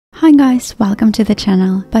Hi guys, welcome to the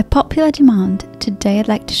channel. By popular demand, today I'd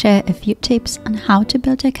like to share a few tips on how to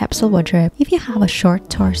build a capsule wardrobe if you have a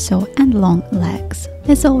short torso and long legs.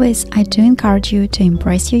 As always, I do encourage you to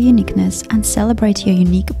embrace your uniqueness and celebrate your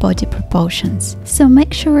unique body proportions. So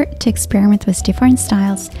make sure to experiment with different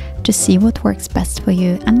styles to see what works best for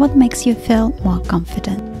you and what makes you feel more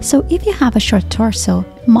confident. So if you have a short torso,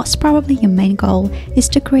 most probably your main goal is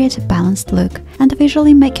to create a balanced look and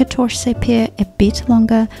visually make your torso appear a bit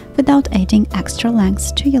longer without adding extra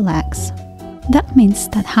length to your legs. That means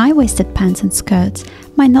that high-waisted pants and skirts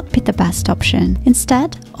might not be the best option.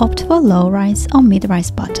 Instead, opt for low-rise or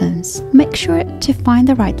mid-rise bottoms. Make sure to find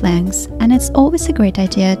the right length, and it's always a great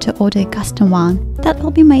idea to order a custom one that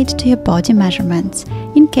will be made to your body measurements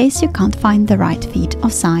in case you can't find the right fit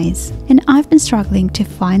or size. And I've been struggling to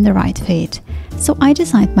find the right fit, so I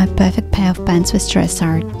designed my perfect pair of pants with dress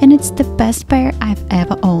art, and it's the best pair I've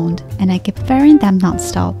ever owned, and I keep wearing them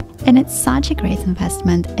non-stop. And it's such a great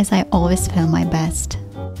investment as I always feel my best.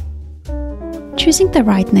 Choosing the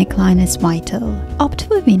right neckline is vital. Opt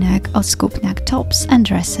for V-neck or scoop neck tops and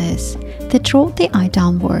dresses. They draw the eye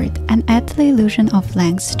downward and add the illusion of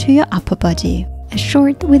length to your upper body. A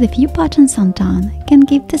short with a few buttons undone can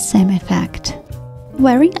give the same effect.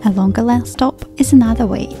 Wearing a longer length top is another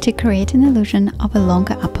way to create an illusion of a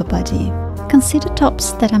longer upper body. Consider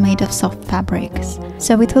tops that are made of soft fabrics,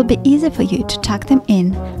 so it will be easy for you to tuck them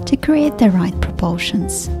in to create the right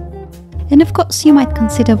proportions. And of course, you might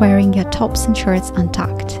consider wearing your tops and shirts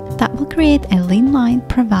untucked. That will create a lean line,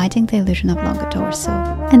 providing the illusion of longer torso.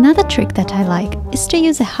 Another trick that I like is to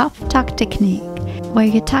use a half tuck technique, where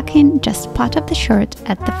you tuck in just part of the shirt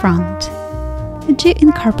at the front. Do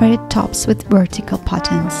incorporate tops with vertical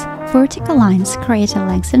buttons. Vertical lines create a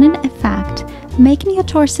lengthening effect, making your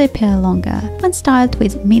torso appear longer when styled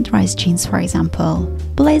with mid-rise jeans, for example.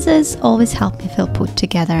 Blazers always help me feel put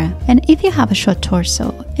together, and if you have a short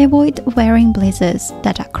torso, avoid wearing blazers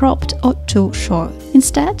that are cropped or too short.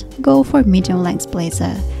 Instead, go for a medium-length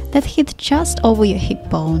blazer that hits just over your hip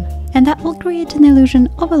bone, and that will create an illusion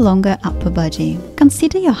of a longer upper body.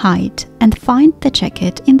 Consider your height and find the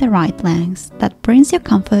jacket in the right length that brings you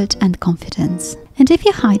comfort and confidence. And if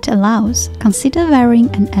your height allows, consider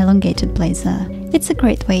wearing an elongated blazer. It's a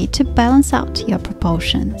great way to balance out your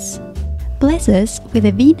proportions. Blazers with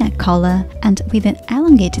a V-neck collar and with an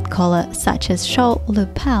elongated collar such as shawl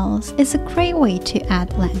lapels is a great way to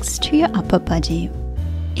add length to your upper body.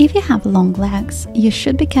 If you have long legs, you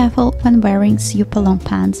should be careful when wearing super long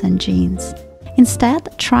pants and jeans.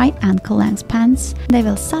 Instead, try ankle-length pants. They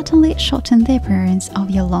will certainly shorten the appearance of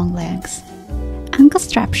your long legs. Ankle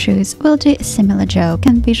strap shoes will do a similar job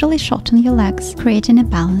and visually shorten your legs, creating a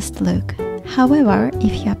balanced look. However,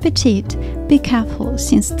 if you are petite, be careful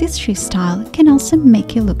since this shoe style can also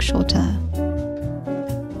make you look shorter.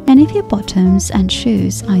 And if your bottoms and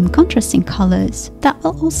shoes are in contrasting colors, that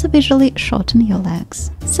will also visually shorten your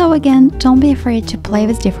legs. So again, don't be afraid to play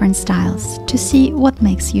with different styles to see what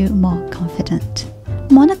makes you more confident.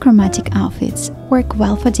 Monochromatic outfits work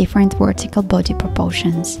well for different vertical body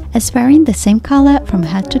proportions, as wearing the same color from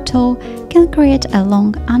head to toe can create a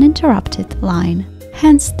long, uninterrupted line.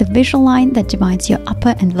 Hence, the visual line that divides your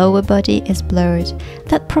upper and lower body is blurred,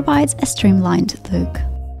 that provides a streamlined look.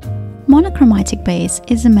 Monochromatic beige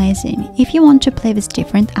is amazing if you want to play with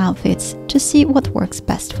different outfits to see what works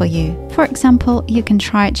best for you. For example, you can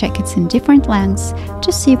try jackets in different lengths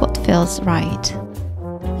to see what feels right.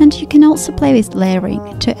 And you can also play with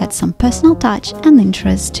layering to add some personal touch and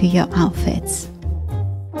interest to your outfits.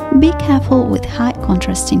 Be careful with high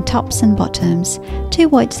contrasting tops and bottoms to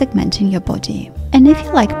avoid segmenting your body. And if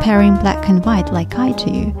you like pairing black and white like I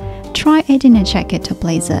do, try adding a jacket or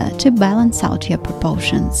blazer to balance out your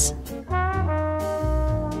proportions.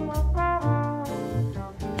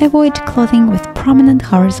 Avoid clothing with prominent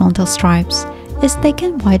horizontal stripes, as they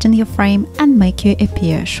can widen your frame and make you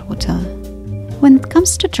appear shorter. When it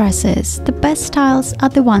comes to dresses, the best styles are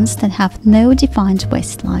the ones that have no defined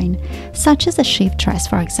waistline, such as a shift dress,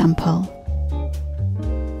 for example.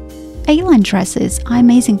 A-line dresses are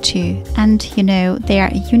amazing too, and you know, they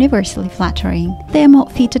are universally flattering. They are more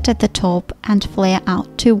fitted at the top and flare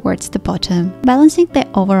out towards the bottom, balancing the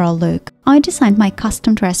overall look. I designed my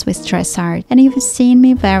custom dress with dress art, and you've seen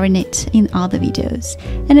me wearing it in other videos,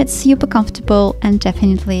 and it's super comfortable and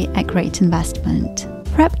definitely a great investment.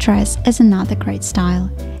 Wrap dress is another great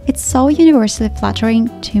style. It's so universally flattering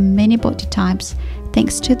to many body types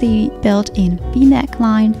thanks to the built-in V-neck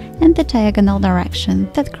line and the diagonal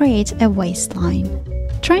direction that creates a waistline.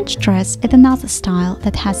 Trench dress is another style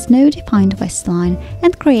that has no defined waistline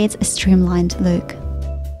and creates a streamlined look.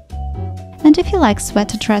 And if you like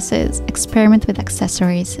sweater dresses, experiment with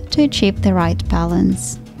accessories to achieve the right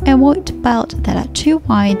balance. Avoid belts that are too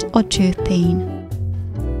wide or too thin.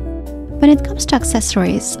 When it comes to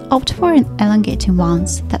accessories, opt for elongating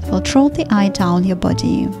ones that will draw the eye down your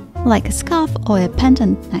body, like a scarf or a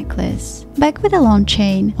pendant necklace. Bag with a long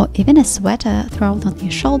chain or even a sweater thrown on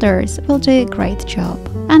your shoulders will do a great job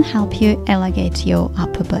and help you elongate your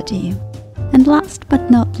upper body. And last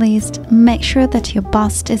but not least, make sure that your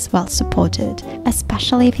bust is well supported,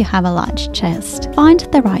 especially if you have a large chest. Find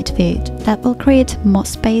the right fit that will create more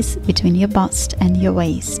space between your bust and your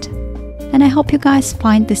waist. And I hope you guys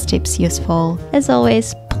find these tips useful. As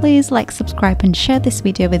always, please like, subscribe and share this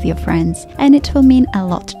video with your friends, and it will mean a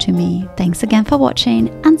lot to me. Thanks again for watching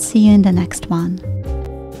and see you in the next one.